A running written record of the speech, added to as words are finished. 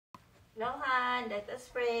Lohan, let us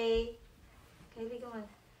pray. Kylie, come on.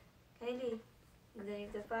 Kylie, in the name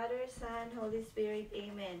of the Father, Son, Holy Spirit,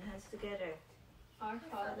 Amen. Hands together. Our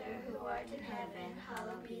Father, who art in heaven,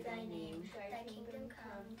 hallowed be thy name. Thy kingdom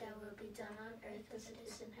come, thy will be done on earth as it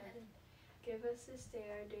is in heaven. give us this day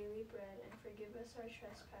our daily bread, and forgive us our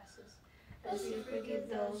trespasses, As we forgive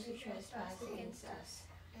those who trespass against us.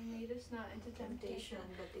 and lead us not into temptation,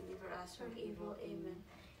 But deliver us from evil. Amen.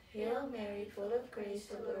 Hail Mary, full of grace,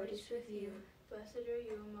 the Lord is with you. Blessed are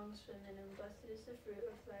you amongst women, and blessed is the fruit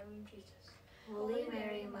of thy womb, Jesus. Holy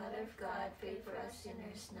Mary, Mother of God, pray for us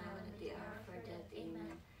sinners now and at the hour of our death.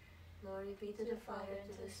 Amen. Glory be to the Father,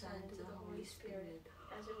 to the Son, to the Holy Spirit.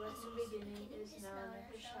 As it was in the beginning, is now, and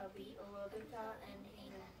ever shall be, a world without end.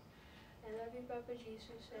 Amen. I love you, Papa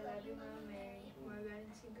Jesus. I love you, Mama Mary. More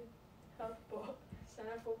guidance and good health po.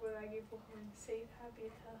 Sana po palagi po kami safe, happy,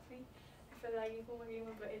 at healthy. At palagi po maging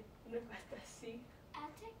mabait na batasi.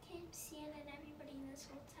 Ate, Kim, Sian, and everybody in this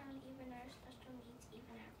whole town, even our special needs,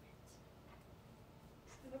 even our friends.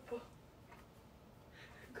 Sana po.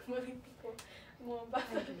 Gumaling po ang mga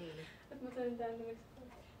bata. Kylie. At matanda na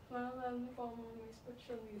mahal na po ang mga may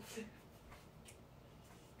special needs.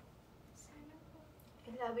 Sana po.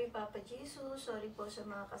 I love you, Papa Jesus. Sorry po sa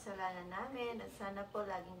mga kasalanan namin. At sana po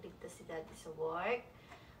laging ligtas si Daddy sa work.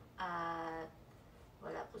 At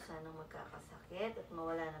wala po sanang magkakasakit. At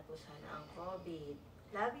mawala na po sana ang COVID.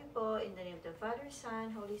 Love you po. In the name of the Father,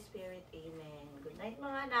 Son, Holy Spirit. Amen. Good night,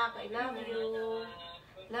 mga anak. I love you.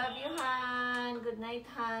 Love you, Han. Good night,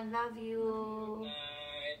 Han. Love you.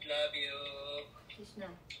 Night, love you. Kiss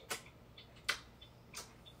na.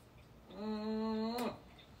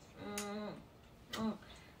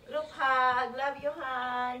 Group hug. Love you,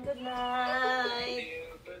 Han. Good night.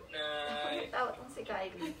 Good night. Tawag mo si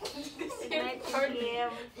Kylie. Good night,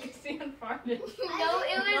 Kim. Christian Farden. No,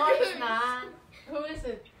 it was No, it's not. Who is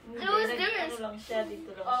it? It was Ano theirs. lang siya,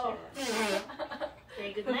 dito lang Oh. siya.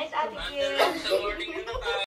 Okay, good night, Ate Manda Kim. lang sa morning na